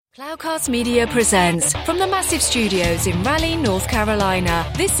Cloudcast Media presents from the massive studios in Raleigh, North Carolina.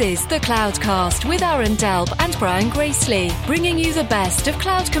 This is the Cloudcast with Aaron Delp and Brian Gracely, bringing you the best of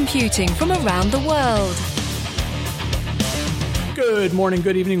cloud computing from around the world. Good morning,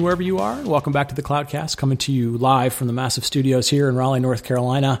 good evening, wherever you are. Welcome back to the Cloudcast, coming to you live from the massive studios here in Raleigh, North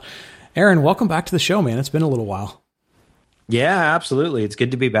Carolina. Aaron, welcome back to the show, man. It's been a little while. Yeah, absolutely. It's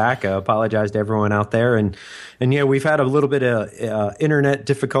good to be back. I apologize to everyone out there. And yeah, we've had a little bit of internet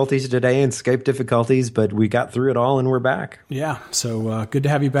difficulties today and Skype difficulties, but we got through it all and we're back. Yeah, so good to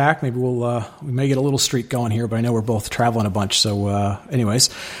have you back. Maybe we may get a little streak going here, but I know we're both traveling a bunch. So anyways,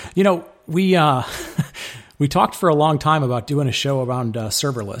 you know, we talked for a long time about doing a show around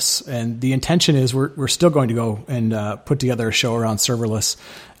serverless, and the intention is we're still going to go and put together a show around serverless.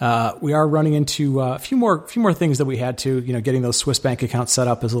 We are running into a few more things that we had to, getting those Swiss bank accounts set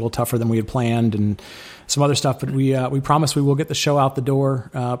up is a little tougher than we had planned, and some other stuff. But we promise we will get the show out the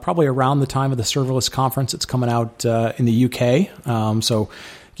door probably around the time of the serverless conference. It's coming out in the UK, so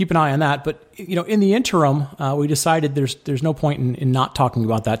keep an eye on that. But in the interim, we decided there's no point in not talking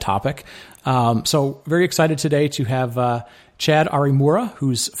about that topic. So very excited today to have Chad Arimura,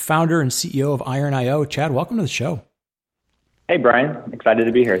 who's founder and CEO of Iron.io. Chad, welcome to the show. Hey, Brian. Excited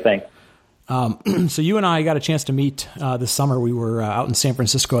to be here. Thanks. So you and I got a chance to meet this summer. We were out in San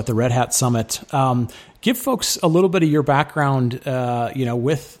Francisco at the Red Hat Summit. Give folks a little bit of your background,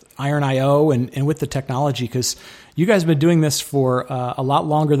 with Iron.io and with the technology, because you guys have been doing this for a lot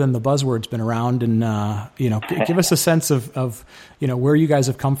longer than the buzzword's been around. And, give us a sense of where you guys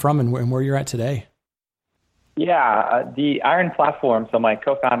have come from and where you're at today. Yeah, the Iron platform. So my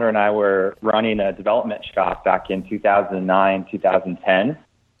co-founder and I were running a development shop back in 2009, 2010.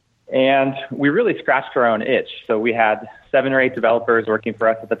 And we really scratched our own itch. So we had 7 or 8 developers working for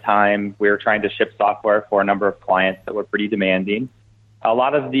us at the time. We were trying to ship software for a number of clients that were pretty demanding. A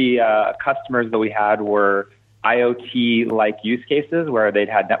lot of the customers that we had were IoT-like use cases where they'd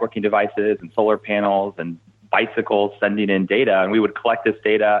had networking devices and solar panels and bicycles sending in data. And we would collect this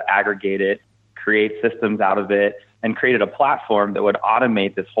data, aggregate it, create systems out of it, and created a platform that would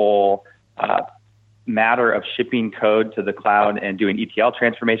automate this whole matter of shipping code to the cloud and doing ETL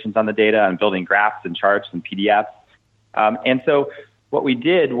transformations on the data and building graphs and charts and PDFs. And so what we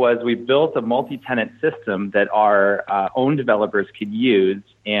did was we built a multi-tenant system that our own developers could use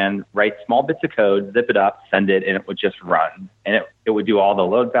and write small bits of code, zip it up, send it, and it would just run. And it would do all the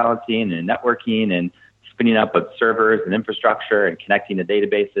load balancing and networking and spinning up of servers and infrastructure and connecting to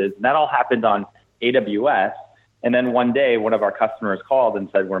databases. And that all happened on AWS. And then one day, one of our customers called and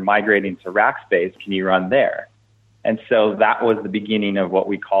said, we're migrating to Rackspace. Can you run there? And so that was the beginning of what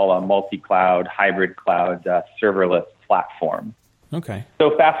we call a multi-cloud, hybrid cloud, serverless platform. Okay.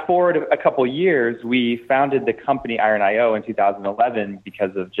 So fast forward a couple of years, we founded the company Iron.io in 2011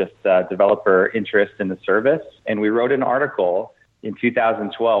 because of just developer interest in the service. And we wrote an article in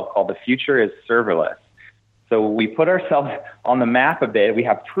 2012 called The Future is Serverless. So we put ourselves on the map a bit. We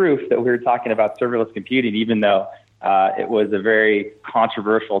have proof that we were talking about serverless computing, even though it was a very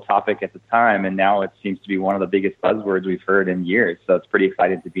controversial topic at the time. And now it seems to be one of the biggest buzzwords we've heard in years. So it's pretty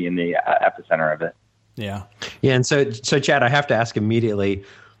exciting to be in the epicenter of it. Yeah. Yeah. And so Chad, I have to ask immediately,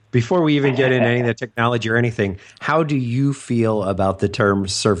 before we even get into any of the technology or anything, how do you feel about the term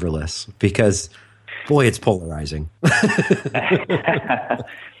serverless? Because, boy, it's polarizing.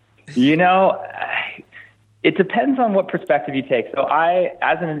 It depends on what perspective you take. So I,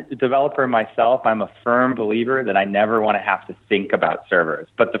 as a developer myself, I'm a firm believer that I never want to have to think about servers.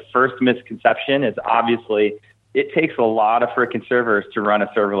 But the first misconception is obviously it takes a lot of freaking servers to run a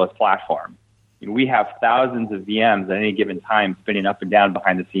serverless platform. We have thousands of VMs at any given time spinning up and down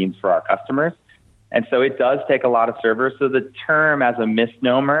behind the scenes for our customers. And so it does take a lot of servers. So the term as a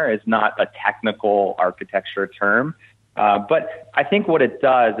misnomer is not a technical architecture term. But I think what it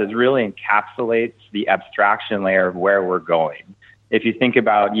does is really encapsulates the abstraction layer of where we're going. If you think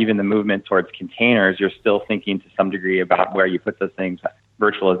about even the movement towards containers, you're still thinking to some degree about where you put those things,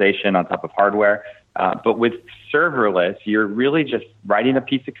 virtualization on top of hardware. But with serverless, you're really just writing a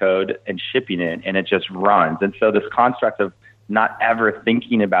piece of code and shipping it, and it just runs. And so this construct of not ever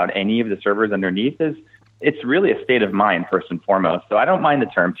thinking about any of the servers underneath it's really a state of mind, first and foremost. So I don't mind the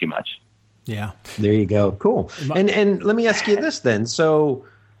term too much. Yeah. There you go. Cool. And let me ask you this then. So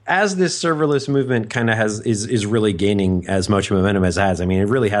as this serverless movement kind of is really gaining as much momentum as it has, I mean, it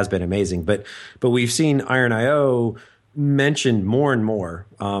really has been amazing, but we've seen Iron.io mentioned more and more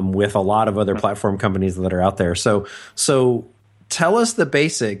with a lot of other platform companies that are out there. So tell us the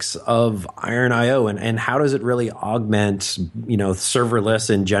basics of Iron.io and how does it really augment, serverless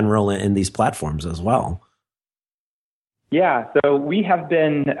in general in these platforms as well? Yeah, so we have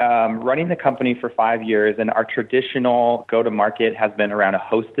been running the company for 5 years, and our traditional go-to-market has been around a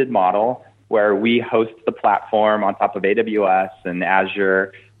hosted model where we host the platform on top of AWS and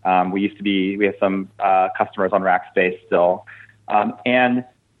Azure. We have some customers on Rackspace still. And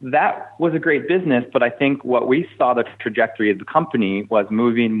that was a great business, but I think what we saw the trajectory of the company was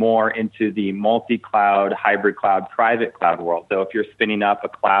moving more into the multi-cloud, hybrid cloud, private cloud world. So if you're spinning up a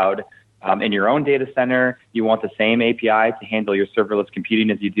cloud in your own data center, you want the same API to handle your serverless computing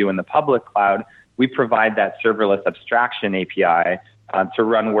as you do in the public cloud. We provide that serverless abstraction API to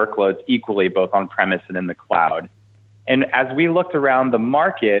run workloads equally, both on premise and in the cloud. And as we looked around the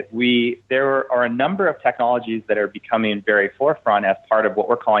market, there are a number of technologies that are becoming very forefront as part of what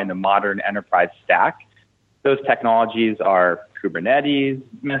we're calling the modern enterprise stack. Those technologies are Kubernetes,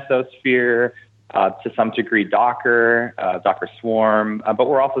 Mesosphere, to some degree Docker, Docker Swarm, but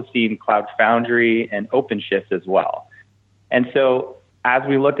we're also seeing Cloud Foundry and OpenShift as well. And so as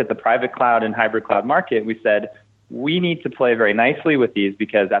we looked at the private cloud and hybrid cloud market, we said, we need to play very nicely with these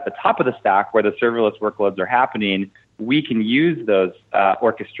because at the top of the stack where the serverless workloads are happening, we can use those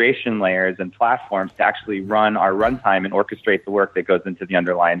orchestration layers and platforms to actually run our runtime and orchestrate the work that goes into the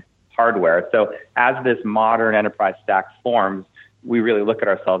underlying hardware. So as this modern enterprise stack forms, we really look at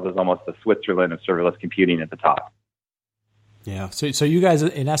ourselves as almost the Switzerland of serverless computing at the top. Yeah. So you guys,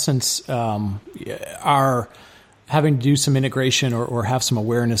 in essence, are having to do some integration or have some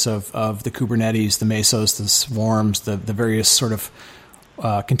awareness of the Kubernetes, the Mesos, the Swarms, the various sort of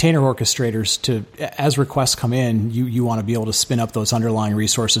container orchestrators to, as requests come in, you want to be able to spin up those underlying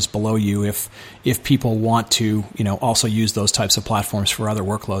resources below you if people want to, also use those types of platforms for other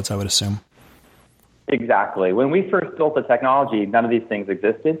workloads, I would assume. Exactly. When we first built the technology, none of these things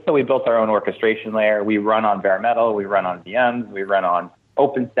existed. So we built our own orchestration layer. We run on bare metal. We run on VMs. We run on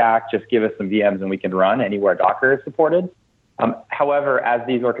OpenStack. Just give us some VMs and we can run anywhere Docker is supported. However, as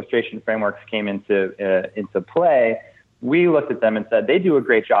these orchestration frameworks came into play, we looked at them and said, they do a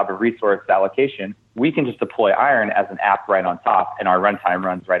great job of resource allocation. We can just deploy Iron as an app right on top, and our runtime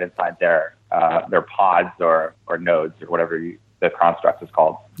runs right inside their pods or nodes or whatever the construct is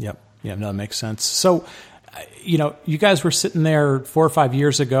called. Yep. Yeah, no, that makes sense. So, you guys were sitting there 4 or 5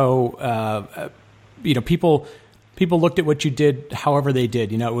 years ago. People looked at what you did, however they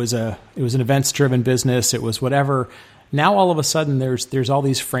did. It was an events-driven business. It was whatever. Now all of a sudden, there's all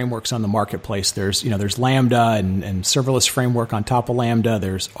these frameworks on the marketplace. There's Lambda and serverless framework on top of Lambda.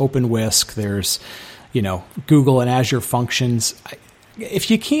 There's OpenWhisk. There's Google and Azure functions.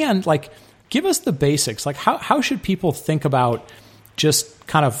 If you can, give us the basics. How should people think about just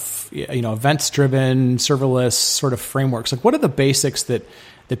kind of events-driven serverless sort of frameworks? What are the basics that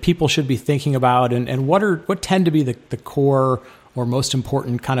people should be thinking about, and what tend to be the core or most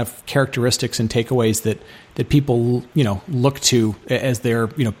important kind of characteristics and takeaways that people look to as their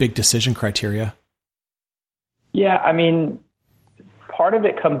big decision criteria? Yeah, I mean, part of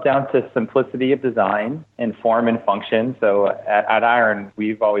it comes down to simplicity of design and form and function. So at Iron,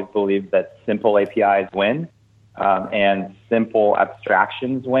 we've always believed that simple APIs win. And simple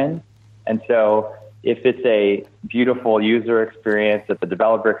abstractions win. And so if it's a beautiful user experience, if the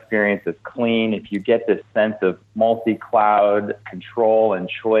developer experience is clean, if you get this sense of multi-cloud control and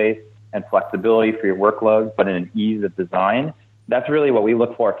choice and flexibility for your workloads, but in an ease of design, that's really what we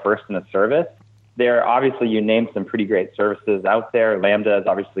look for first in a service. There, obviously, you named some pretty great services out there. Lambda is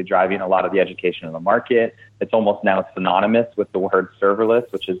obviously driving a lot of the education in the market. It's almost now synonymous with the word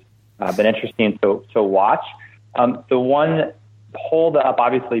serverless, which has been interesting to watch. The one hold up,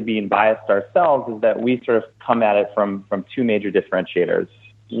 obviously being biased ourselves, is that we sort of come at it from two major differentiators.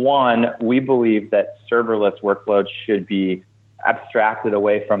 One, we believe that serverless workloads should be abstracted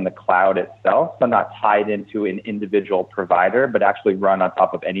away from the cloud itself, so not tied into an individual provider, but actually run on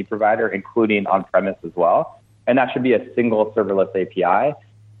top of any provider, including on-premise as well. And that should be a single serverless API.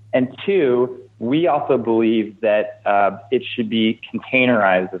 And two, we also believe that it should be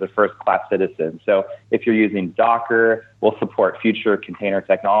containerized as a first-class citizen. So if you're using Docker, we'll support future container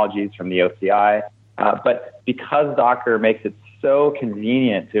technologies from the OCI. But because Docker makes it so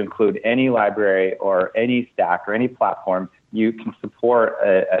convenient to include any library or any stack or any platform, you can support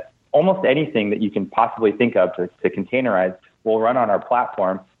almost anything that you can possibly think of to containerize will run on our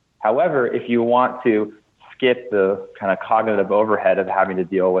platform. However, if you want to skip the kind of cognitive overhead of having to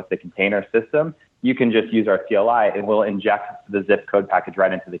deal with the container system, you can just use our CLI and we'll inject the zip code package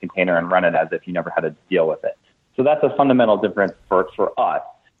right into the container and run it as if you never had to deal with it. So that's a fundamental difference for us.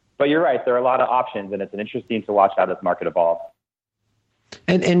 But you're right, there are a lot of options, and it's interesting to watch how this market evolves.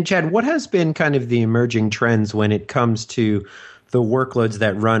 And Chad, what has been kind of the emerging trends when it comes to workloads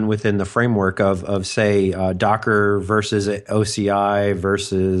that run within the framework of say Docker versus OCI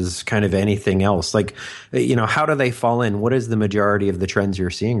versus kind of anything else? Like, how do they fall in? What is the majority of the trends you're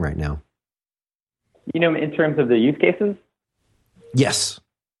seeing right now? In terms of the use cases? Yes.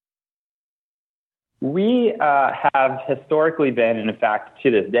 We have historically been, and in fact,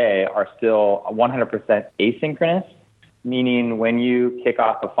 to this day, are still 100% asynchronous, meaning when you kick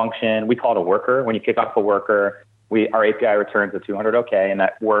off a function, we call it a worker. When you kick off a worker, our API returns a 200 OK, and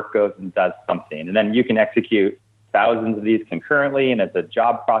that work goes and does something. And then you can execute thousands of these concurrently, and it's a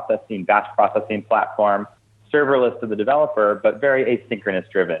job processing, batch processing platform, serverless to the developer, but very asynchronous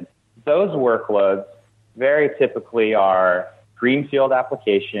driven. Those workloads very typically are greenfield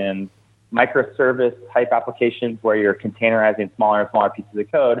applications, microservice type applications where you're containerizing smaller and smaller pieces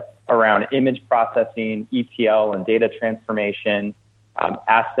of code around image processing, ETL and data transformation,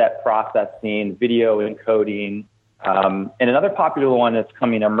 asset processing, video encoding. And another popular one that's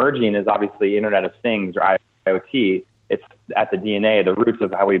emerging is obviously Internet of Things or IoT. It's at the DNA, the roots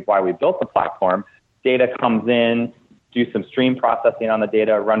of why we built the platform. Data comes in, do some stream processing on the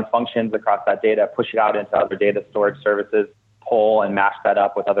data, run functions across that data, push it out into other data storage services, pull and mash that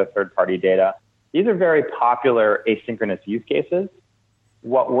up with other third-party data. These are very popular asynchronous use cases.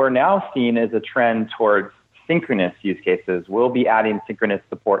 What we're now seeing is a trend towards synchronous use cases. We'll be adding synchronous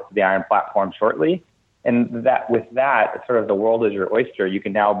support to the Iron platform shortly. And with that, sort of the world is your oyster. You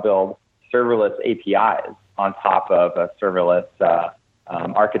can now build serverless APIs on top of a serverless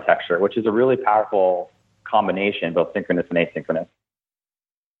architecture, which is a really powerful combination, both synchronous and asynchronous.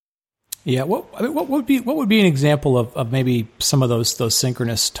 Yeah, what would be an example of maybe some of those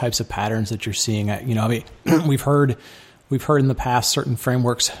synchronous types of patterns that you're seeing? We've heard in the past certain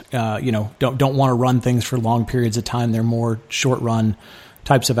frameworks, don't want to run things for long periods of time. They're more short run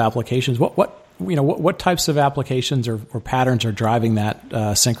types of applications. What types of applications or patterns are driving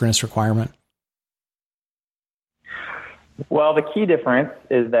that synchronous requirement? Well, the key difference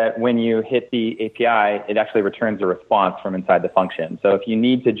is that when you hit the API, it actually returns a response from inside the function. So if you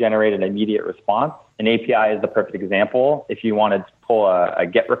need to generate an immediate response, an API is the perfect example. If you want to pull a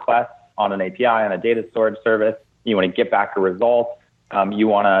GET request on an API on a data storage service, you want to get back a result, you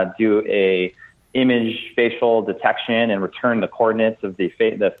want to do a image facial detection and return the coordinates of the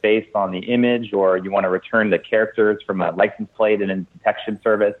face on the image, or you want to return the characters from a license plate in a detection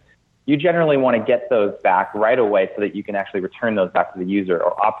service, you generally want to get those back right away so that you can actually return those back to the user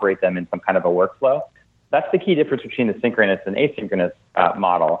or operate them in some kind of a workflow. That's the key difference between the synchronous and asynchronous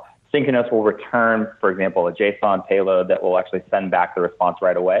model. Synchronous will return, for example, a JSON payload that will actually send back the response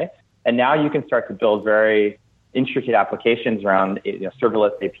right away. And now you can start to build very intricate applications around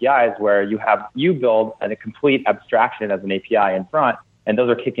serverless APIs where you build a complete abstraction as an API in front, and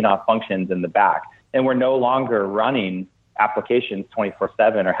those are kicking off functions in the back. And we're no longer running applications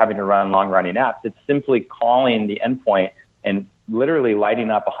 24/7 or having to run long-running apps. It's simply calling the endpoint and literally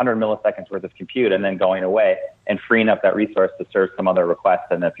lighting up 100 milliseconds worth of compute and then going away and freeing up that resource to serve some other request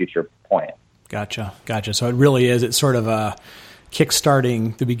in a future point. Gotcha. So it's sort of a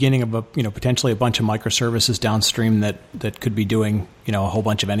kickstarting the beginning of potentially a bunch of microservices downstream that could be doing a whole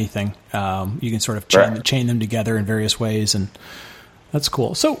bunch of anything. You can sort of chain them together in various ways, and that's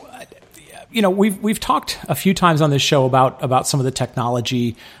cool. So we've talked a few times on this show about some of the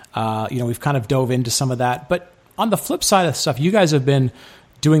technology. We've kind of dove into some of that, but on the flip side of stuff, you guys have been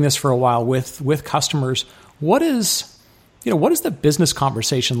doing this for a while with customers. What does the business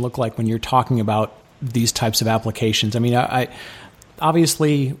conversation look like when you're talking about these types of applications? I mean, I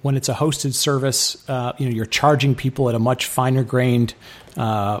obviously when it's a hosted service, you're charging people at a much finer grained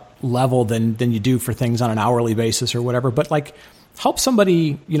level than you do for things on an hourly basis or whatever. But help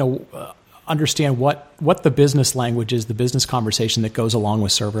somebody understand what the business language is, the business conversation that goes along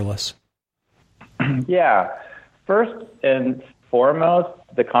with serverless. Yeah. First and foremost,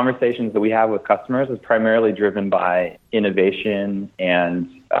 the conversations that we have with customers is primarily driven by innovation and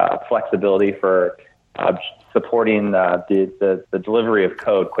flexibility for supporting the delivery of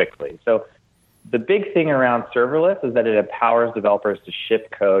code quickly. So the big thing around serverless is that it empowers developers to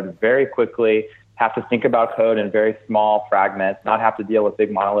ship code very quickly, have to think about code in very small fragments, not have to deal with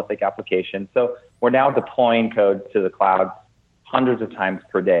big monolithic applications. So we're now deploying code to the cloud hundreds of times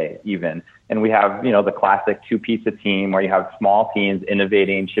per day even. And we have, the classic two-pizza team where you have small teams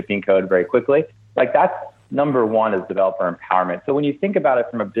innovating, shipping code very quickly. That's number one is developer empowerment. So when you think about it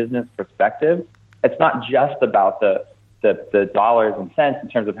from a business perspective, it's not just about the dollars and cents in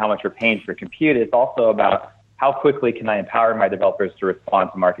terms of how much you're paying for compute. It's also about how quickly can I empower my developers to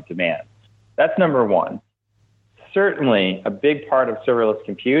respond to market demand. That's number one. certainly a big part of serverless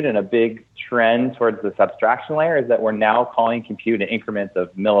compute and a big trend towards this abstraction layer is that we're now calling compute in increments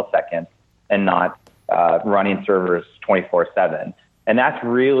of milliseconds and not running servers 24/7. And that's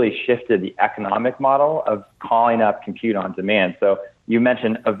really shifted the economic model of calling up compute on demand. So you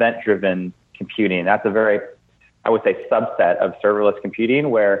mentioned event-driven computing. That's a very, I would say, subset of serverless computing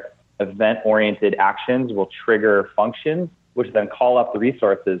where event-oriented actions will trigger functions, which then call up the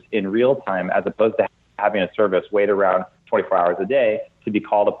resources in real time as opposed to having a service wait around 24 hours a day to be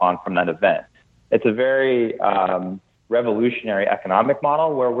called upon from that event. It's a very revolutionary economic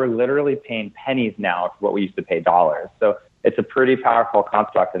model where we're literally paying pennies now for what we used to pay dollars. So it's a pretty powerful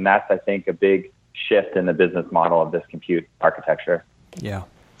construct, and that's, I think, a big shift in the business model of this compute architecture. Yeah.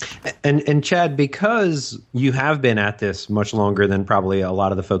 And Chad, because you have been at this much longer than probably a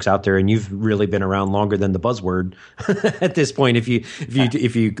lot of the folks out there, and you've really been around longer than the buzzword at this point, if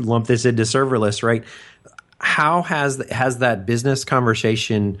you lump this into serverless, right? How has that business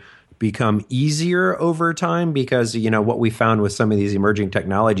conversation become easier over time? Because, you know, what we found with some of these emerging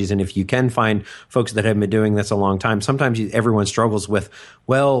technologies, and if you can find folks that have been doing this a long time, sometimes everyone struggles with,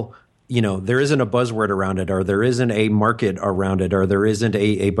 well, you know, there isn't a buzzword around it, or there isn't a market around it, or there isn't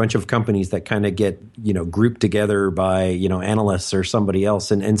a bunch of companies that kind of get, you know, grouped together by, you know, analysts or somebody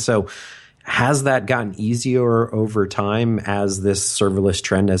else. And so has that gotten easier over time as this serverless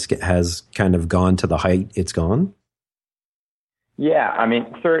trend has kind of gone to the height it's gone? Yeah, I mean,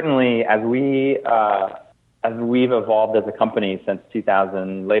 certainly as we've evolved as a company since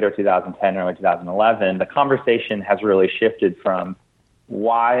later 2010, early 2011, the conversation has really shifted from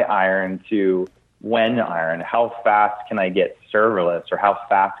why iron to when iron. How fast can I get serverless, or how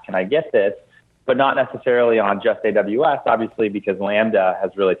fast can I get this? But not necessarily on just AWS, obviously, because Lambda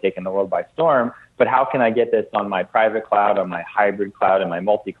has really taken the world by storm. But how can I get this on my private cloud, on my hybrid cloud, and my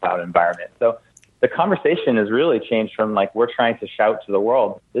multi-cloud environment? So the conversation has really changed from like we're trying to shout to the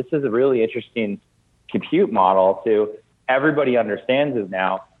world, this is a really interesting compute model, to everybody understands it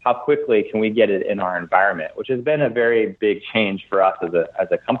now. How quickly can we get it in our environment, which has been a very big change for us as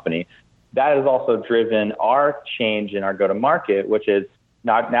a company. That has also driven our change in our go-to-market, which is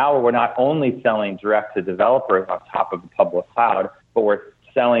now we're not only selling direct to developers on top of the public cloud, but we're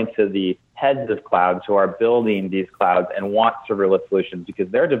selling to the heads of clouds who are building these clouds and want serverless solutions, because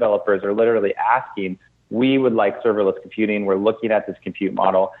their developers are literally asking, we would like serverless computing. We're looking at this compute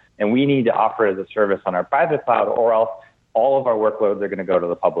model, and we need to offer it as a service on our private cloud, or else all of our workloads are going to go to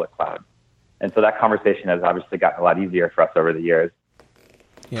the public cloud. And so that conversation has obviously gotten a lot easier for us over the years.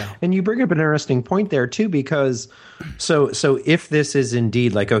 Yeah. And you bring up an interesting point there too, because so if this is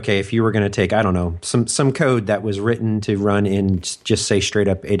indeed like, okay, if you were going to take, I don't know, some code that was written to run in just say straight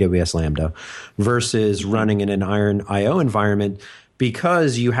up AWS Lambda versus running in an Iron IO environment,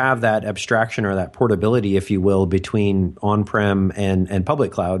 because you have that abstraction or that portability, if you will, between on-prem and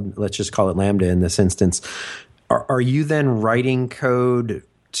public cloud, let's just call it Lambda in this instance, are you then writing code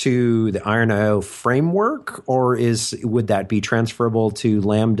to the Iron IO framework, or would that be transferable to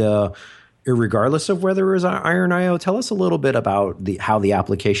Lambda regardless of whether it was Iron IO? Tell us a little bit about how the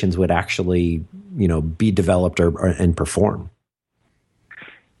applications would actually, you know, be developed and perform.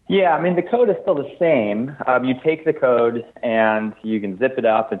 Yeah, I mean, the code is still the same. You take the code and you can zip it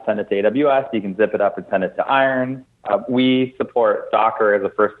up and send it to AWS. You can zip it up and send it to Iron. We support Docker as a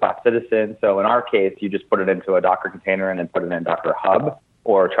first-class citizen. So in our case, you just put it into a Docker container and then put it in Docker Hub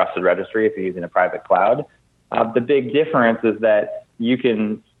or trusted registry if you're using a private cloud. The big difference is that you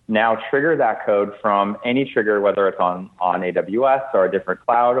can now trigger that code from any trigger, whether it's on AWS or a different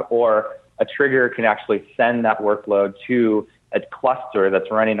cloud, or a trigger can actually send that workload to a cluster that's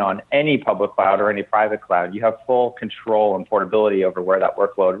running on any public cloud or any private cloud. You have full control and portability over where that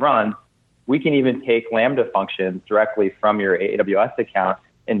workload runs. We can even take Lambda functions directly from your AWS account,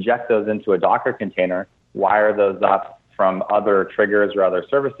 inject those into a Docker container, wire those up from other triggers or other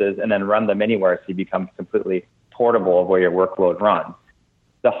services, and then run them anywhere so you become completely portable of where your workload runs.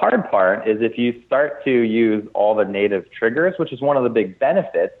 The hard part is if you start to use all the native triggers, which is one of the big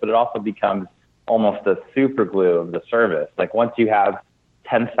benefits, but it also becomes almost the super glue of the service. Like once you have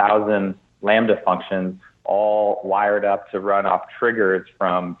 10,000 Lambda functions all wired up to run off triggers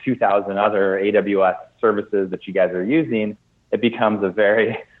from 2,000 other AWS services that you guys are using, it becomes a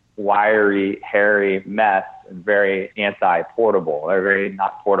very wiry, hairy mess and very anti-portable, or very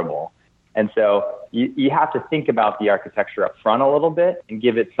not portable. And so you have to think about the architecture up front a little bit and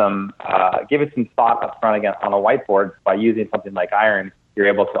give it some thought up front again on a whiteboard. By using something like Iron, you're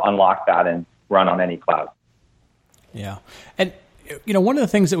able to unlock that and run on any cloud. Yeah. And, you know, one of the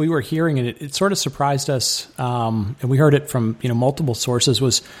things that we were hearing, and it sort of surprised us, and we heard it from, you know, multiple sources,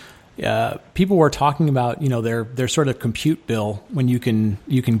 was people were talking about, their sort of compute bill when you can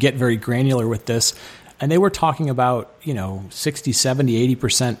get very granular with this. And they were talking about, 60, 70,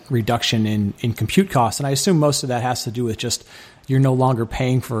 80% reduction in compute costs. And I assume most of that has to do with just you're no longer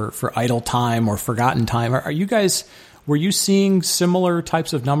paying for idle time or forgotten time. Were you seeing similar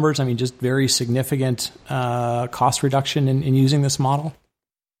types of numbers? I mean, just very significant cost reduction in using this model?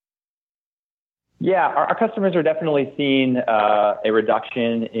 Yeah, our customers are definitely seeing a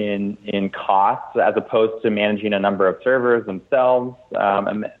reduction in costs as opposed to managing a number of servers themselves,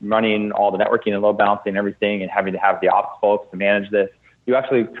 and running all the networking and load balancing and everything, and having to have the ops folks to manage this. You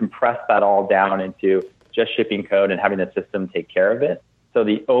actually compress that all down into just shipping code and having the system take care of it. So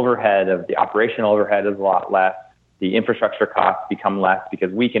the operational overhead is a lot less. The infrastructure costs become less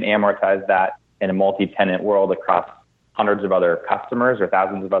because we can amortize that in a multi-tenant world across hundreds of other customers or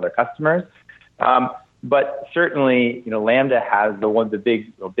thousands of other customers. But certainly, Lambda has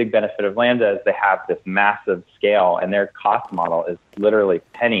the big benefit of Lambda is they have this massive scale, and their cost model is literally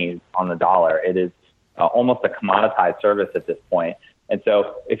pennies on the dollar. It is almost a commoditized service at this point. And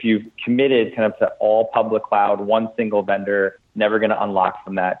so if you've committed kind of to all public cloud, one single vendor, never going to unlock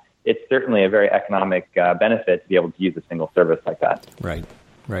from that, it's certainly a very economic benefit to be able to use a single service like that. Right.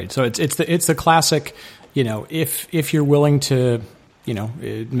 So it's the classic, if you're willing to,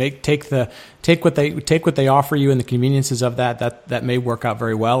 take what they offer you and the conveniences of that may work out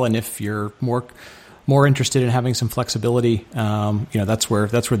very well. And if you're more interested in having some flexibility, that's where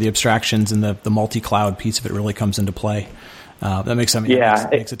the abstractions and the multi-cloud piece of it really comes into play. That makes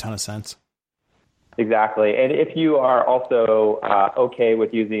a ton of sense. Exactly. And if you are also okay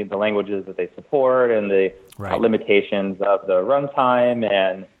with using the languages that they support and the limitations of the runtime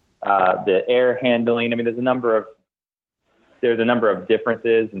and the error handling, I mean, there's a number of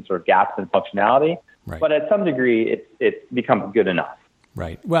differences and sort of gaps in functionality, but at some degree, it becomes good enough.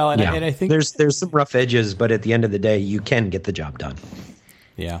 Right. Well, and I think there's some rough edges, but at the end of the day, you can get the job done.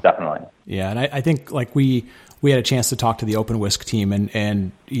 Yeah, definitely. Yeah, and I think like we had a chance to talk to the OpenWhisk team,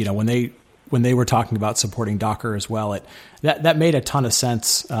 and when they were talking about supporting Docker as well, that made a ton of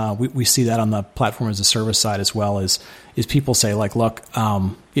sense. We see that on the platform as a service side as well, is people say like, look,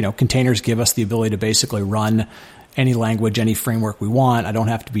 containers give us the ability to basically run any language, any framework we want. I don't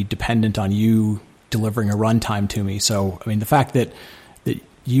have to be dependent on you delivering a runtime to me. So, I mean, the fact that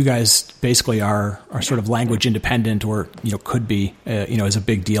you guys basically are sort of language independent, or could be, is a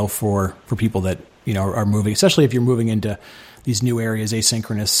big deal for people that are moving, especially if you're moving into these new areas,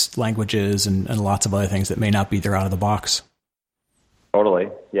 asynchronous languages and lots of other things that may not be there out of the box. Totally,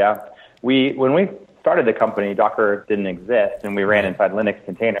 yeah. When we started the company, Docker didn't exist, and we ran inside Linux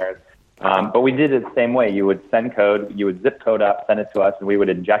containers. But we did it the same way. You would send code, you would zip code up, send it to us, and we would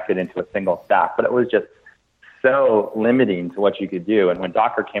inject it into a single stack. But it was just so limiting to what you could do. And when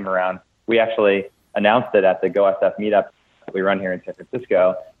Docker came around, we actually announced it at the GoSF meetup that we run here in San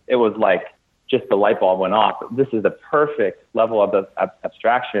Francisco. It was like just the light bulb went off. This is the perfect level of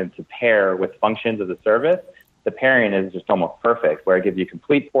abstraction to pair with functions of the service. The pairing is just almost perfect, where it gives you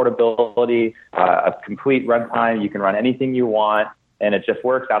complete portability, a complete runtime. You can run anything you want, and it just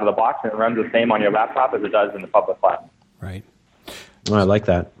works out of the box, and it runs the same on your laptop as it does in the public cloud. Right. Oh, I like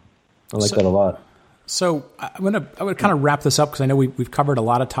that. I like that a lot. So I would kind of wrap this up, because I know we've covered a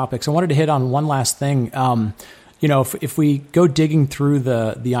lot of topics. I wanted to hit on one last thing. If we go digging through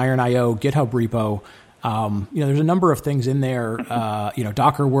the Iron.io GitHub repo, there's a number of things in there,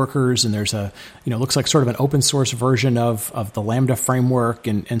 Docker workers, and there's looks like sort of an open source version of the Lambda framework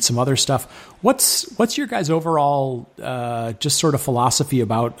and some other stuff. What's your guys' overall just sort of philosophy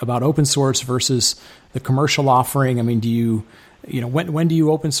about open source versus the commercial offering? I mean, do you when do you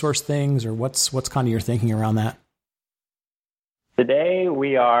open source things, or what's kind of your thinking around that? Today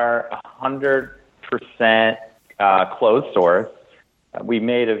we are 100% closed source. We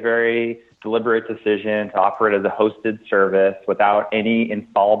made a very deliberate decision to offer it as a hosted service without any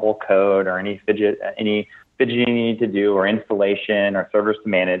installable code or any fidgeting you need to do, or installation or servers to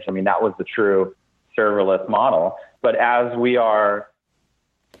manage. I mean, that was the true serverless model. But as we are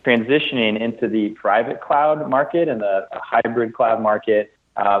transitioning into the private cloud market and the hybrid cloud market,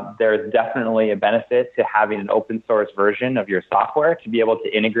 there's definitely a benefit to having an open source version of your software to be able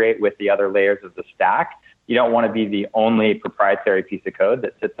to integrate with the other layers of the stack. You don't want to be the only proprietary piece of code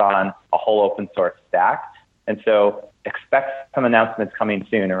that sits on a whole open source stack. And so expect some announcements coming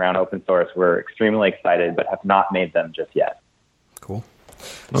soon around open source. We're extremely excited, but have not made them just yet. Cool.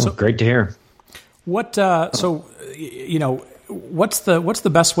 Great to hear. What, what's the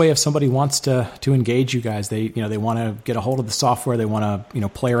best way if somebody wants to engage you guys? They want to get a hold of the software. They want to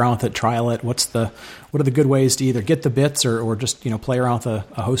play around with it, trial it. What are the good ways to either get the bits or just play around with a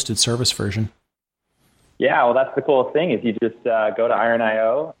hosted service version? Yeah, well, that's the cool thing is you just go to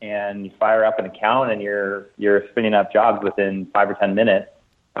Iron.io and you fire up an account and you're spinning up jobs within 5 or 10 minutes.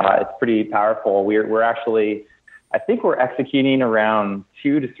 It's pretty powerful. We're actually, I think we're executing around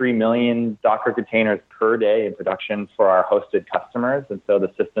 2 to 3 million Docker containers per day in production for our hosted customers. And so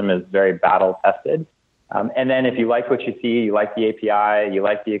the system is very battle tested. And then if you like what you see, you like the API, you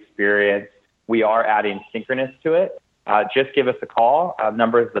like the experience, we are adding synchronous to it. Just give us a call.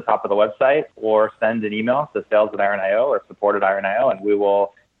 Number is at the top of the website, or send an email to sales@Iron.io or support@Iron.io, and we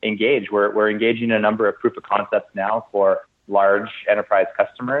will engage. We're engaging in a number of proof of concepts now for large enterprise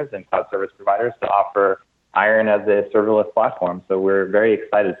customers and cloud service providers to offer Iron as a serverless platform. So we're very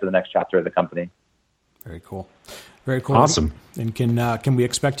excited for the next chapter of the company. Very cool. Very cool. Awesome. And can we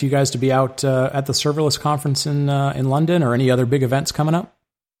expect you guys to be out at the Serverless conference in London or any other big events coming up?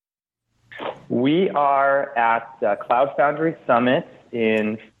 We are at Cloud Foundry Summit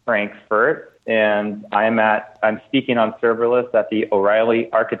in Frankfurt, and I'm speaking on serverless at the O'Reilly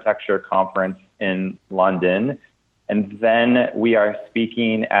Architecture Conference in London. And then we are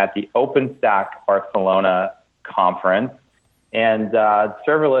speaking at the OpenStack Barcelona conference. And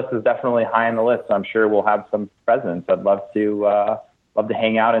serverless is definitely high on the list. So I'm sure we'll have some presence. I'd love to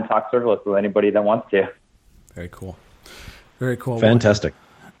hang out and talk serverless with anybody that wants to. Very cool. Very cool. Fantastic.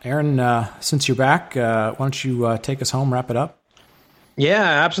 Aaron, since you're back, why don't you take us home, wrap it up? Yeah,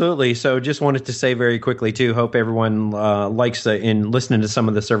 absolutely. So just wanted to say very quickly, too, hope everyone likes in listening to some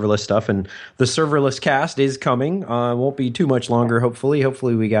of the serverless stuff. And the Serverless cast is coming. Won't be too much longer, hopefully.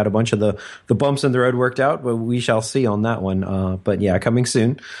 Hopefully we got a bunch of the bumps in the road worked out, but we shall see on that one. But yeah, coming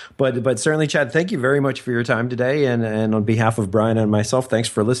soon. But certainly, Chad, thank you very much for your time today. And on behalf of Brian and myself, thanks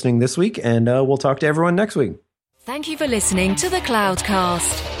for listening this week. And we'll talk to everyone next week. Thank you for listening to the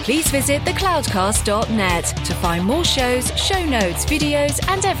Cloudcast. Please visit thecloudcast.net to find more shows, show notes, videos,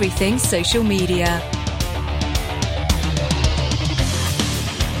 and everything social media.